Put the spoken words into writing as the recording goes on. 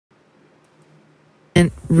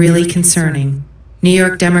and really concerning. New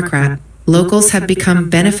York Democrat. Locals have become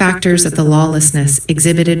benefactors of the lawlessness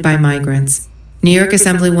exhibited by migrants. New York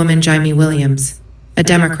Assemblywoman Jaime Williams, a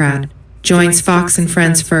Democrat, joins Fox and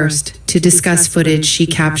Friends First to discuss footage she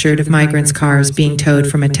captured of migrants' cars being towed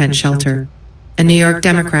from a tent shelter. A New York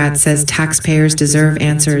Democrat says taxpayers deserve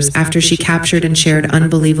answers after she captured and shared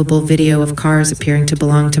unbelievable video of cars appearing to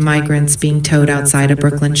belong to migrants being towed outside a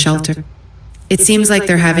Brooklyn shelter. It seems like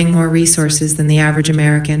they're having more resources than the average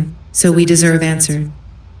American, so we deserve answers.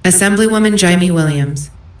 Assemblywoman Jaime Williams,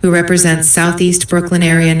 who represents Southeast Brooklyn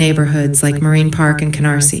area neighborhoods like Marine Park and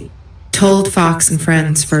Canarsie, told Fox and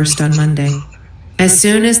Friends First on Monday. As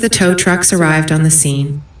soon as the tow trucks arrived on the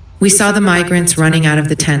scene, we saw the migrants running out of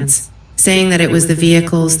the tents, saying that it was the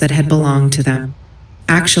vehicles that had belonged to them.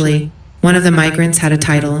 Actually, one of the migrants had a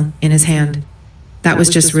title in his hand. That was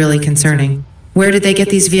just really concerning. Where did they get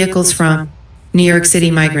these vehicles from? New York City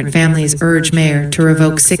migrant families urge mayor to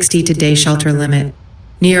revoke 60-day shelter limit.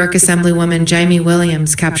 New York Assemblywoman Jaime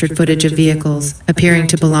Williams captured footage of vehicles appearing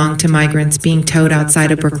to belong to migrants being towed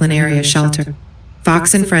outside a Brooklyn area shelter.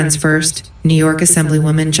 Fox and Friends First, New York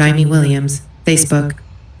Assemblywoman Jaime Williams, Facebook.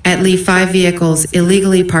 At least 5 vehicles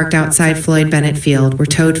illegally parked outside Floyd Bennett Field were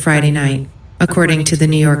towed Friday night, according to the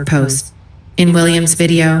New York Post. In Williams'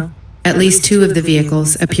 video, at least 2 of the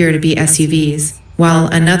vehicles appear to be SUVs, while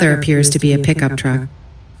another appears to be a pickup truck.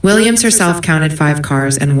 Williams herself counted 5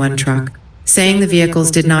 cars and 1 truck, saying the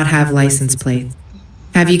vehicles did not have license plates.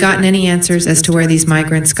 Have you gotten any answers as to where these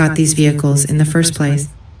migrants got these vehicles in the first place?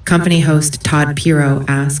 Company host Todd Pirro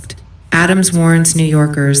asked. Adams warns New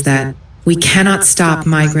Yorkers that we cannot stop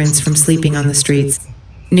migrants from sleeping on the streets.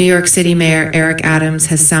 New York City Mayor Eric Adams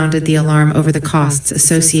has sounded the alarm over the costs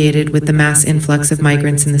associated with the mass influx of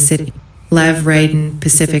migrants in the city. Lev Radin,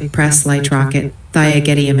 Pacific Press Light Rocket, via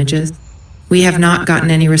Getty Images. We have not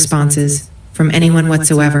gotten any responses from anyone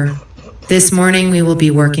whatsoever. This morning we will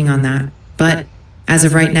be working on that, but as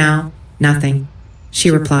of right now, nothing, she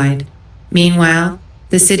replied. Meanwhile,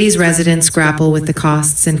 the city's residents grapple with the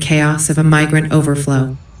costs and chaos of a migrant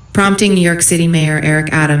overflow, prompting New York City Mayor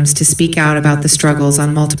Eric Adams to speak out about the struggles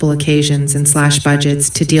on multiple occasions and slash budgets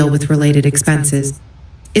to deal with related expenses.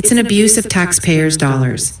 It's an abuse of taxpayers'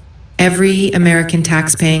 dollars. Every American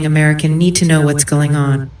tax-paying American need to know what's going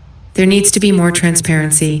on. There needs to be more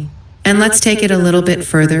transparency. And let's take it a little bit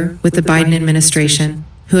further with the Biden administration,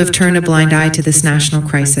 who have turned a blind eye to this national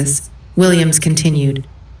crisis. Williams continued.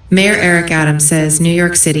 Mayor Eric Adams says New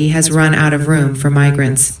York City has run out of room for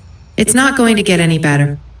migrants. It's not going to get any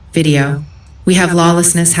better. Video. We have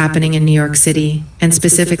lawlessness happening in New York City, and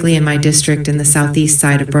specifically in my district in the southeast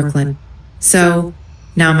side of Brooklyn. So,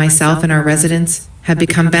 now myself and our residents have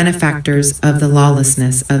become benefactors of the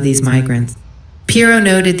lawlessness of these migrants. Pirro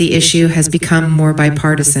noted the issue has become more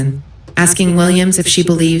bipartisan, asking Williams if she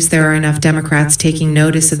believes there are enough Democrats taking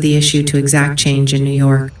notice of the issue to exact change in New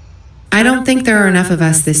York. I don't think there are enough of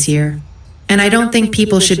us this year, and I don't think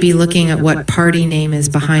people should be looking at what party name is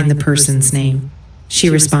behind the person's name, she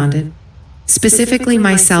responded. Specifically,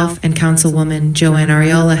 myself and Councilwoman Joanne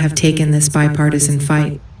Ariola have taken this bipartisan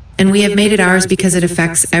fight, and we have made it ours because it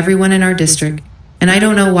affects everyone in our district, and I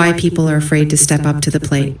don't know why people are afraid to step up to the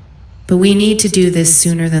plate. But we need to do this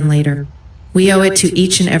sooner than later. We owe it to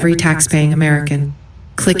each and every taxpaying American.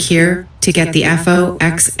 Click here to get the FOXNEWS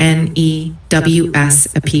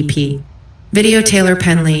Video. Taylor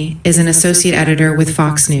Penley is an associate editor with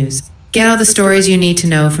Fox News. Get all the stories you need to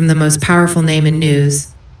know from the most powerful name in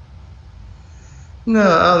news. No,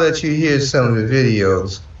 I'll let you hear some of the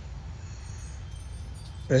videos.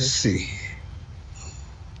 Let's see.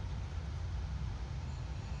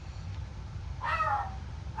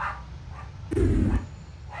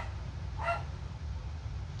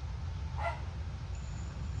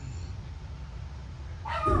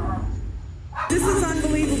 This is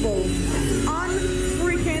unbelievable.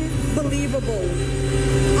 Unfreaking believable.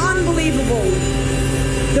 Unbelievable.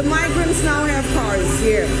 The migrants now have cars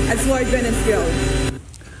here at Floyd Bennett Field.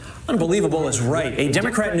 Unbelievable is right. A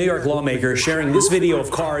Democrat New York lawmaker sharing this video of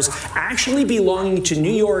cars actually belonging to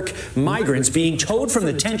New York migrants being towed from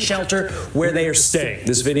the tent shelter where they are staying.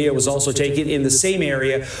 This video was also taken in the same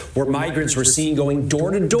area where migrants were seen going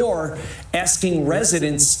door to door asking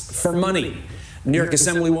residents for money. New York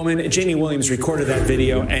Assemblywoman Jaime Williams recorded that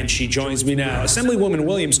video, and she joins me now. Assemblywoman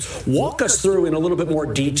Williams, walk us through in a little bit more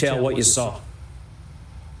detail what you saw.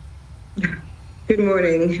 Good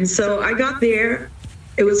morning. So I got there.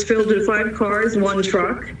 It was filled with 5 cars, 1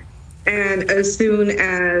 truck. And as soon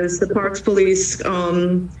as the Parks Police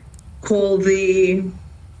called the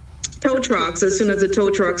tow trucks, as soon as the tow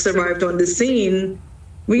trucks arrived on the scene,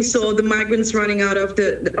 we saw the migrants running out of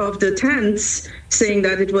the tents, saying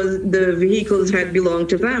that it was the vehicles had belonged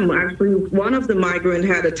to them. Actually, one of the migrants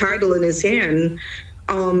had a title in his hand.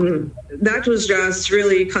 That was just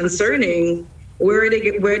really concerning. Where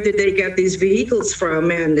did they get these vehicles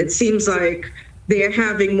from? And it seems like they're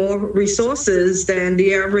having more resources than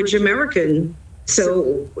the average American.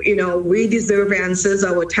 So, you know, we deserve answers.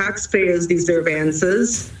 Our taxpayers deserve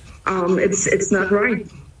answers. It's not right.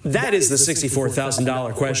 That is the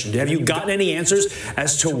 $64,000 question. Have you gotten any answers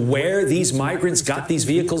as to where these migrants got these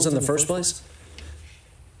vehicles in the first place?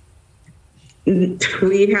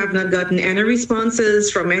 We have not gotten any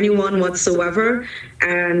responses from anyone whatsoever,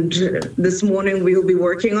 and this morning we'll be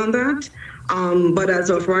working on that. But as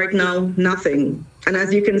of right now, nothing. And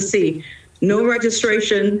as you can see, no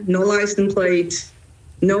registration, no license plate,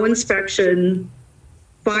 no inspection,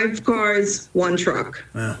 5 cars, 1 truck.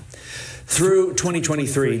 Wow. Through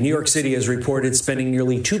 2023, New York City has reported spending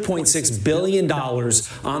nearly $2.6 billion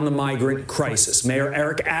on the migrant crisis. Mayor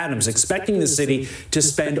Eric Adams expecting the city to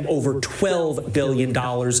spend over $12 billion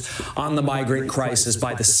on the migrant crisis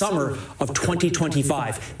by the summer of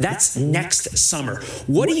 2025. That's next summer.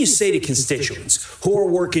 What do you say to constituents who are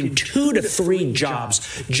working 2 to 3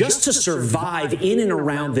 jobs just to survive in and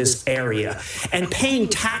around this area and paying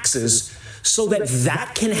taxes so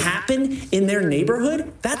that can happen in their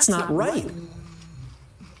neighborhood? That's not right.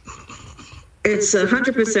 It's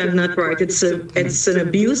 100% not right. It's an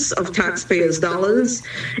abuse of taxpayers' dollars.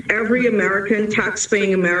 Every American,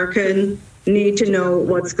 taxpaying American, need to know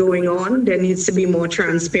what's going on. There needs to be more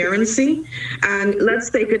transparency. And let's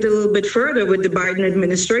take it a little bit further with the Biden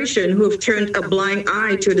administration, who have turned a blind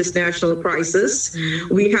eye to this national crisis.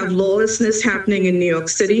 We have lawlessness happening in New York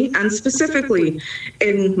City, and specifically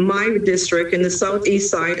in my district, in the southeast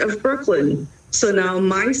side of Brooklyn. So now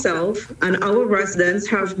myself and our residents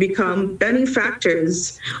have become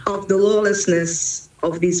benefactors of the lawlessness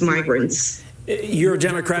of these migrants. You're a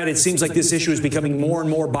Democrat. It seems like this issue is becoming more and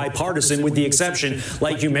more bipartisan, with the exception,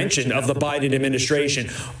 like you mentioned, of the Biden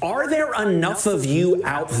administration. Are there enough of you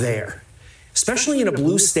out there, especially in a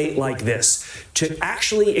blue state like this, to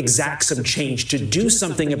actually exact some change, to do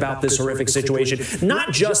something about this horrific situation?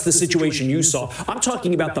 Not just the situation you saw. I'm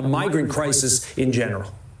talking about the migrant crisis in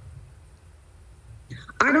general.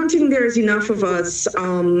 I don't think there's enough of us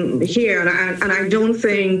here, and I don't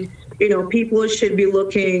think, you know, people should be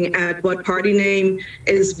looking at what party name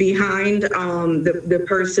is behind the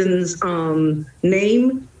person's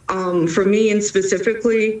name. For me, and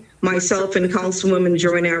specifically myself and Councilwoman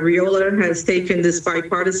Joanne Ariola has taken this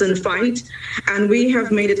bipartisan fight, and we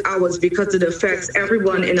have made it ours because it affects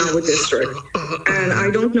everyone in our district. And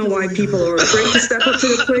I don't know why people are afraid to step up to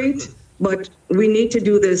the plate, but we need to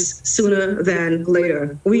do this sooner than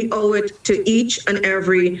later. We owe it to each and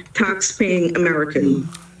every tax-paying American.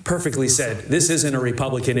 Perfectly said. This isn't a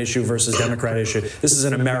Republican issue versus Democrat issue. This is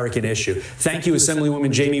an American issue. Thank you,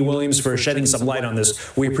 Assemblywoman Jamie Williams, for shedding some light on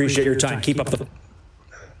this. We appreciate your time. Keep up the...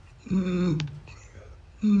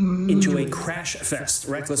 Into a crash fest.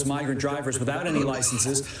 Reckless migrant drivers without any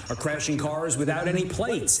licenses are crashing cars without any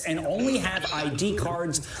plates and only have ID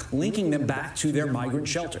cards linking them back to their migrant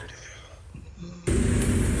shelter.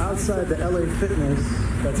 Outside the LA Fitness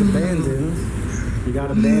that's abandoned, you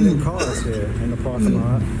got abandoned cars here in the parking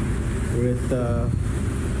lot with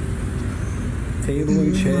table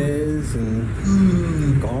and chairs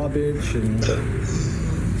and garbage and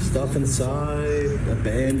stuff inside,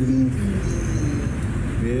 abandoned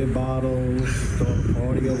beer bottles,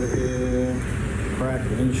 party over here, cracked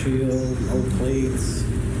windshield, no plates.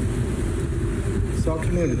 It's our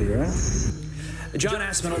community, right? John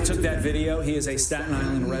Aspinall took that video. He is a Staten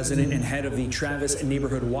Island resident and head of the Travis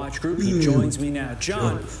Neighborhood Watch Group. He joins me now.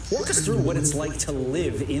 John, walk us through what it's like to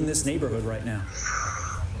live in this neighborhood right now.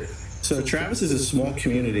 So Travis is a small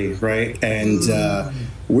community, right? And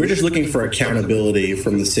we're just looking for accountability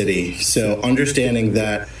from the city. So understanding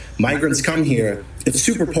that migrants come here, it's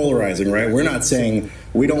super polarizing, right? We're not saying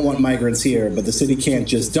we don't want migrants here, but the city can't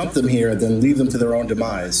just dump them here and then leave them to their own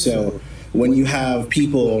demise. So when you have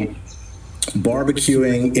people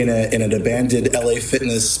barbecuing in an abandoned LA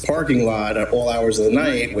Fitness parking lot at all hours of the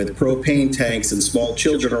night with propane tanks and small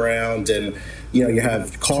children around, and you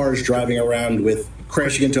have cars driving around with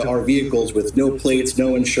crashing into our vehicles with no plates,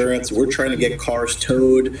 no insurance. We're trying to get cars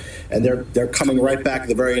towed, and they're coming right back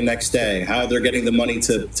the very next day. How they're getting the money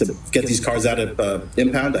to get these cars out of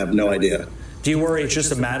impound, I have no idea. Do you worry it's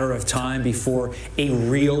just a matter of time before a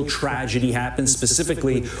real tragedy happens,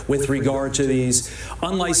 specifically with regard to these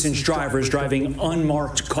unlicensed drivers driving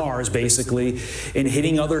unmarked cars, basically, and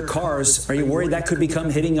hitting other cars? Are you worried that could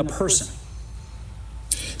become hitting a person?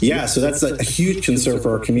 Yeah, so that's a huge concern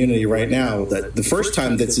for our community right now. That the first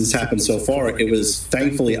time this has happened so far, it was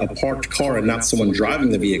thankfully a parked car and not someone driving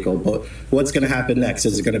the vehicle. But what's going to happen next?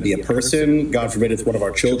 Is it going to be a person? God forbid it's one of our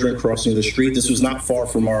children crossing the street. This was not far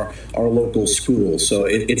from our local school. So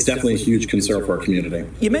it's definitely a huge concern for our community.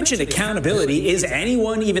 You mentioned accountability. Is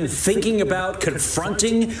anyone even thinking about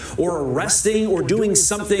confronting or arresting or doing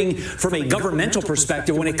something from a governmental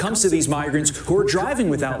perspective when it comes to these migrants who are driving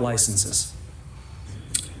without licenses?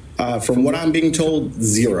 From what I'm being told,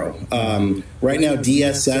 zero. Right now,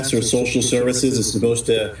 DSS or social services is supposed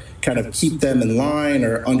to kind of keep them in line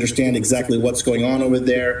or understand exactly what's going on over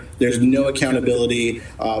there. There's no accountability.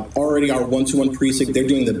 Already our 121 precinct, they're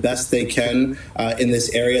doing the best they can in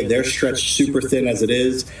this area. They're stretched super thin as it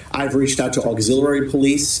is. I've reached out to auxiliary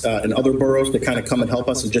police in other boroughs to kind of come and help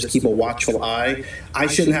us and just keep a watchful eye. I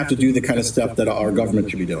shouldn't have to do the kind of stuff that our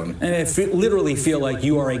government should be doing. And I literally feel like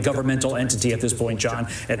you are a governmental entity at this point, John.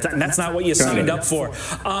 And that's not what you signed up for.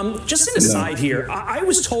 Just an aside here, I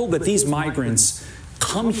was told that these migrants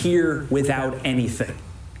come here without anything.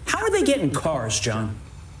 How are they getting cars, John?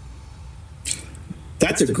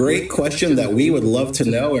 That's a great question that we would love to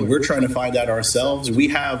know, and we're trying to find out ourselves. We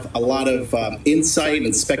have a lot of insight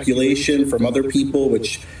and speculation from other people,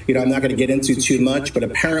 which, I'm not going to get into too much, but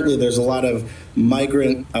apparently there's a lot of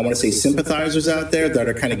migrant, I want to say sympathizers out there that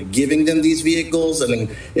are kind of giving them these vehicles and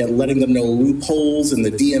letting them know loopholes in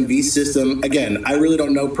the DMV system. Again, I really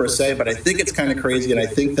don't know per se, but I think it's kind of crazy, and I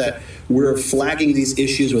think that we're flagging these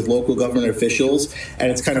issues with local government officials,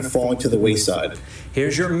 and it's kind of falling to the wayside.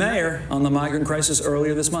 Here's your mayor on the migrant crisis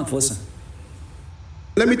earlier this month. Listen.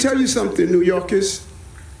 Let me tell you something, New Yorkers.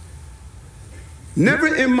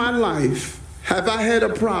 Never in my life have I had a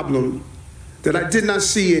problem that I did not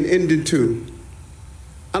see an ending to.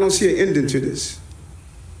 I don't see an ending to this.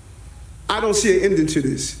 I don't see an ending to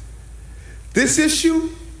this. This issue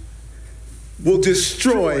will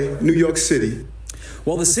destroy New York City.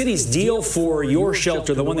 Well, the city's deal for your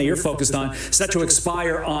shelter, the one that you're focused on, set to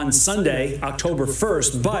expire on Sunday, October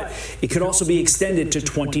 1st, but it could also be extended to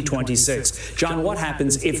 2026. John, what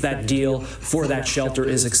happens if that deal for that shelter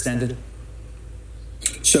is extended?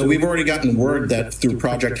 So we've already gotten word that through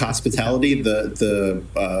Project Hospitality, the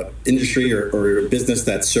industry or business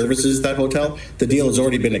that services that hotel, the deal has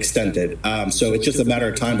already been extended. So it's just a matter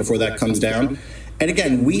of time before that comes down. And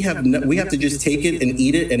again, we have to just take it and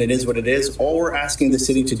eat it, and it is what it is. All we're asking the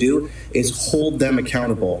city to do is hold them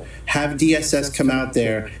accountable. Have DSS come out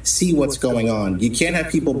there, see what's going on. You can't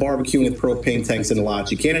have people barbecuing with propane tanks in the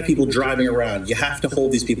lots. You can't have people driving around. You have to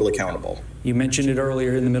hold these people accountable. You mentioned it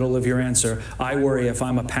earlier in the middle of your answer. I worry if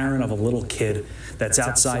I'm a parent of a little kid that's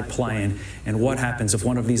outside playing, and what happens if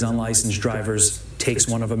one of these unlicensed drivers takes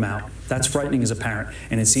one of them out. That's frightening as a parent.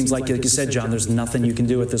 And it seems like you said, John, there's nothing you can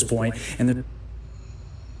do at this point. And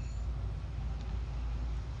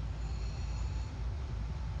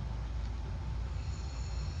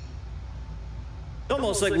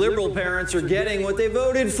almost like liberal parents are getting what they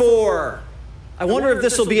voted for. I wonder if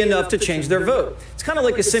this will be enough to change their vote. It's kind of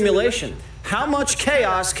like a simulation. How much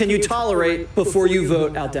chaos can you tolerate before you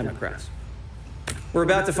vote out Democrats? We're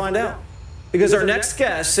about to find out. Because our next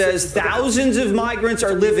guest says thousands of migrants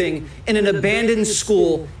are living in an abandoned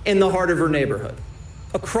school in the heart of her neighborhood,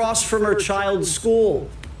 across from her child's school.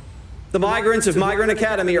 The migrants of Migrant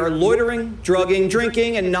Academy are loitering, drugging,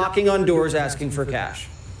 drinking, and knocking on doors asking for cash.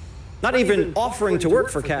 Not even offering to work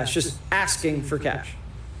for cash, just asking for cash.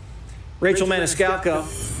 Rachel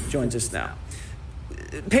Maniscalco joins us now.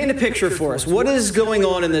 Paint a picture for us. What is going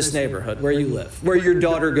on in this neighborhood where you live, where your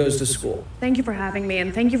daughter goes to school? Thank you for having me,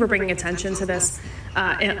 and thank you for bringing attention to this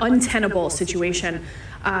untenable situation.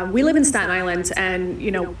 We live in Staten Island,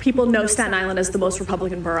 and people know Staten Island as the most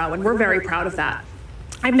Republican borough, and we're very proud of that.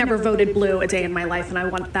 I've never voted blue a day in my life, and I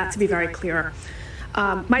want that to be very clear.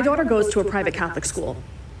 My daughter goes to a private Catholic school.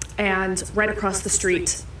 And right across the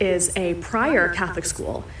street is a prior Catholic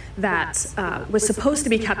school that was supposed to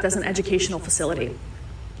be kept as an educational facility.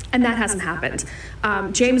 And that hasn't happened.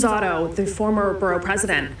 James Otto, the former borough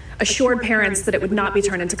president, assured parents that it would not be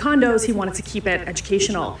turned into condos. He wanted to keep it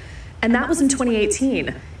educational. And that was in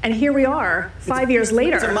 2018. And here we are, 5 years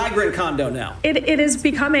later. It's a migrant condo now. It is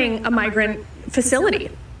becoming a migrant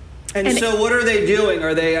facility. And so what are they doing?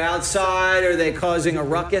 Are they outside? Are they causing a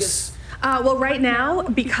ruckus? Well, right now,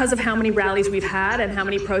 because of how many rallies we've had and how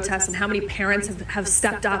many protests and how many parents have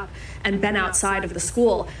stepped up and been outside of the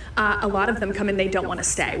school, a lot of them come in, they don't want to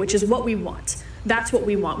stay, which is what we want. That's what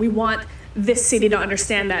we want. We want this city to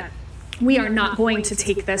understand that we are not going to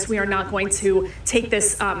take this. We are not going to take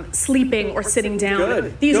this sleeping or sitting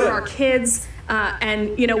down. These are our kids,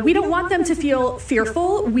 And we don't want them to feel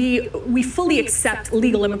fearful. We fully accept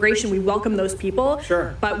legal immigration. We welcome those people.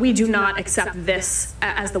 Sure. But we do not accept this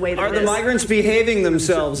as the way that Are it the is. migrants behaving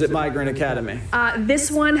themselves at Migrant Academy? This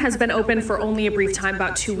one has been open for only a brief time,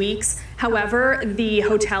 about 2 weeks. However, the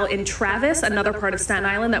hotel in Travis, another part of Staten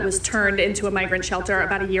Island that was turned into a migrant shelter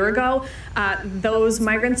about a year ago, those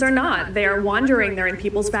migrants are not. They are wandering. They're in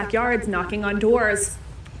people's backyards, knocking on doors.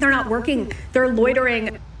 They're not working. They're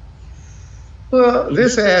loitering. Well,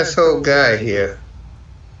 this asshole guy here,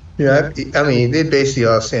 I mean, they basically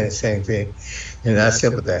all saying the same thing, and I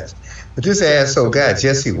sympathize. But this asshole guy,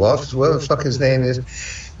 Jesse Walters, whatever the fuck his name is,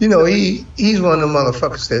 he's one of the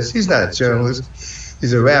motherfuckers he's not a journalist,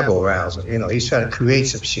 he's a rabble rouser, he's trying to create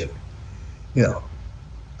some shit,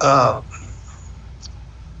 But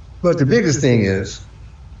the biggest thing is,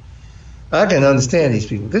 I can understand these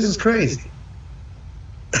people. This is crazy.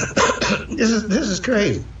 This is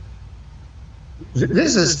crazy.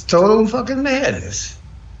 This is total fucking madness.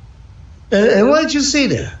 And what did you see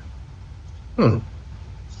there?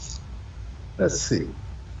 Let's see.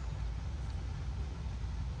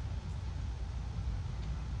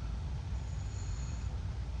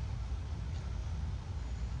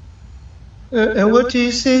 And what do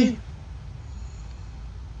you see?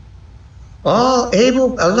 All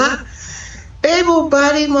able-bodied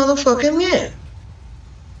motherfucking men.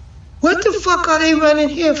 What the fuck are they running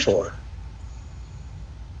here for?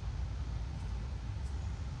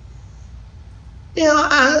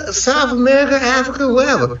 South America, Africa,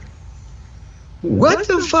 wherever. What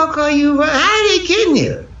the fuck are you? How are they getting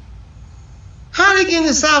here? How are they getting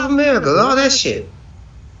to South America and all that shit?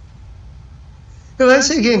 Let's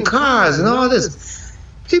say getting cars and all this.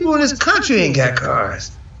 People in this country ain't got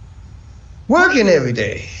cars. Working every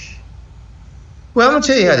day. Well, I'm gonna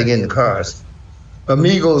tell you how to get in the cars.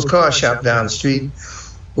 Amigo's car shop down the street,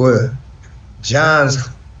 or John's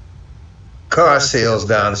car sales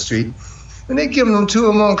down the street. And they giving them to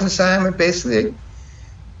them on consignment, basically.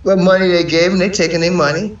 What money they gave them, they taking their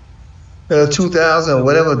money. $2,000 or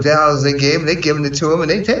whatever dollars they gave them, they giving it to them and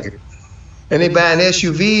they take it. And they buying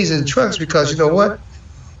SUVs and trucks because you know what?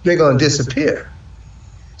 They're going to disappear.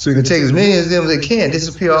 So you can take as many of them as they can,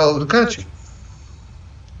 disappear all over the country.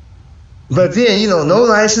 But then, no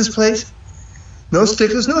license plates, no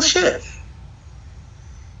stickers, no shit.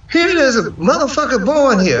 Here there's a motherfucker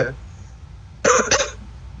born here.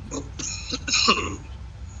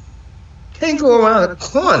 Can't go around a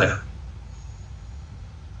corner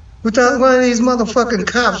without one of these motherfucking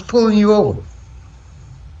cops pulling you over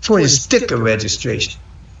for your sticker registration.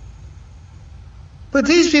 But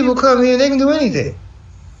these people come here and they can do anything.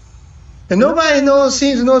 And nobody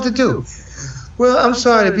seems to know what to do. Well, I'm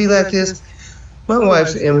sorry to be like this. My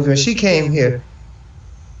wife's an immigrant. She came here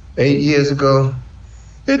 8 years ago.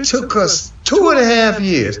 It took us 2.5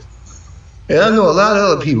 years. And I know a lot of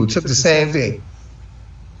other people took the same thing.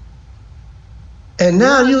 And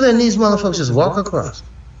now you letting these motherfuckers just walk across.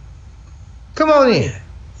 Come on in.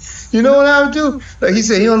 You know what I would do? Like he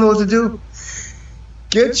said, he don't know what to do.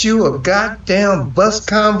 Get you a goddamn bus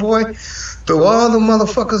convoy, throw all the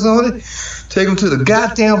motherfuckers on it, take them to the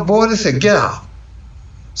goddamn border, say, get out.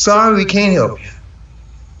 Sorry, we can't help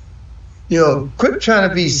you. Quit trying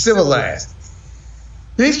to be civilized.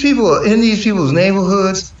 These people are in these people's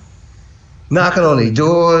neighborhoods, knocking on their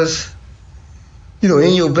doors,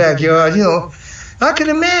 in your backyard, I can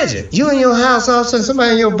imagine. You in your house, all of a sudden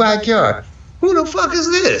somebody in your backyard. Who the fuck is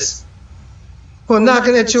this? Or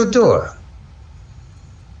knocking at your door.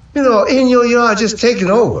 In your yard just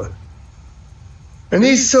taking over. And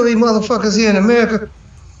these silly motherfuckers here in America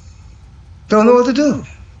don't know what to do.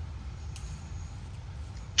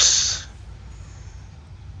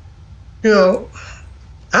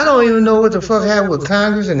 I don't even know what the fuck happened with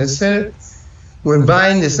Congress and the Senate when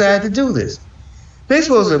Biden decided to do this. They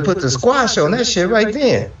supposed to put the squash on that shit right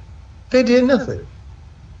then. They did nothing.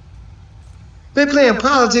 They playing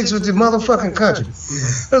politics with the motherfucking country.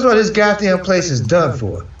 That's why this goddamn place is done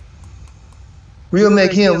for. We'll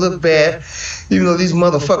make him look bad, even though these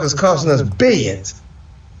motherfuckers costing us billions.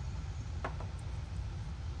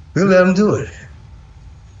 We'll let them do it.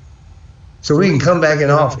 So we can come back in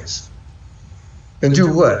office. And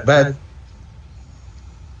do what? But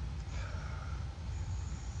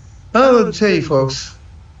I don't know what to tell you, folks.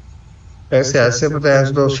 Like I said, I sympathize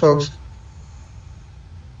with those folks.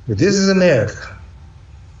 But this is America.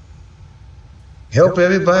 Help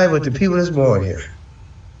everybody but the people that's born here.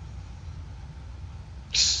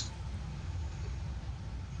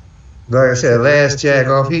 Like I said, last jack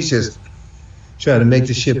off, he's just trying to make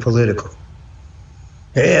the shit political.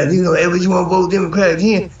 Yeah, you want to vote Democrat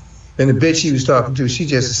again? And the bitch he was talking to, she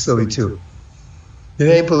just as silly too. It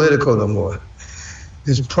ain't political no more.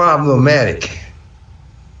 It's problematic.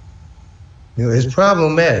 You know, it's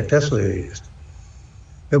problematic. That's what it is.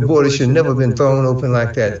 The border should never have been thrown open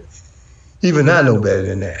like that. Even I know better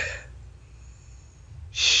than that.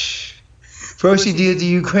 Shh. First he did the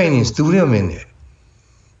Ukrainians, threw them in there.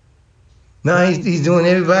 Now he's doing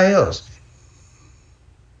everybody else.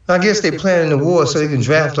 I guess they planning the war so they can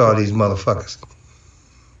draft all these motherfuckers.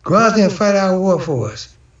 Go out there and fight our war for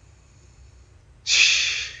us.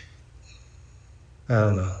 Shh. I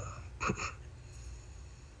don't know.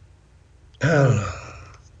 I don't know.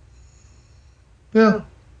 Well,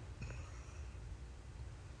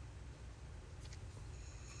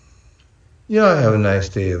 y'all have a nice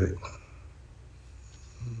day of it.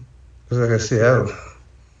 Because like I said, I don't...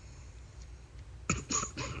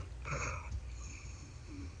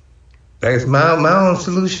 That's my own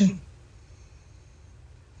solution.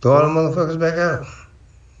 Throw all the motherfuckers back out.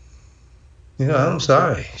 You know, I'm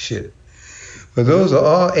sorry, shit. But those are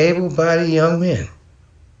all able-bodied young men.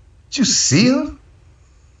 Did you see them?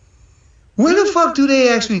 Where the fuck do they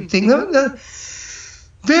actually think? No,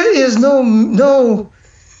 there is no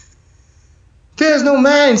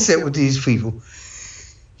mindset with these people.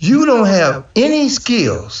 You don't have any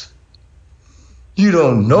skills. You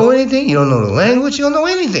don't know anything. You don't know the language. You don't know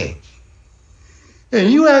anything. And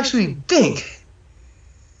you actually think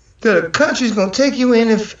that a country's going to take you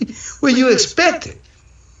in where you expect it.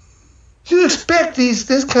 You expect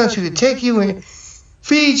this country to take you in,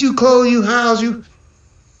 feed you, clothe you, house you,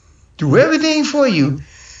 do everything for you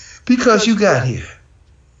because you got here.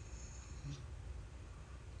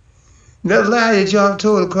 That lie that y'all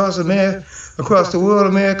told across America, across the world,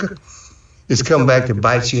 America, is come back to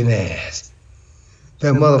bite you in the ass.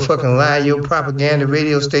 That motherfucking lie your propaganda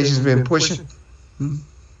radio station's been pushing,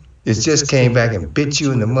 it just came back and bit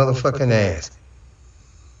you in the motherfucking ass.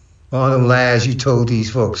 All them lies you told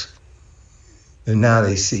these folks. And now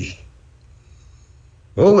they see.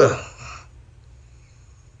 Oh well.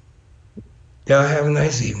 Y'all have a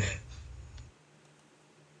nice evening.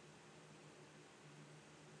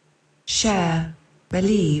 Share,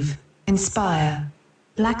 believe, inspire.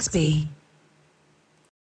 Blacksby.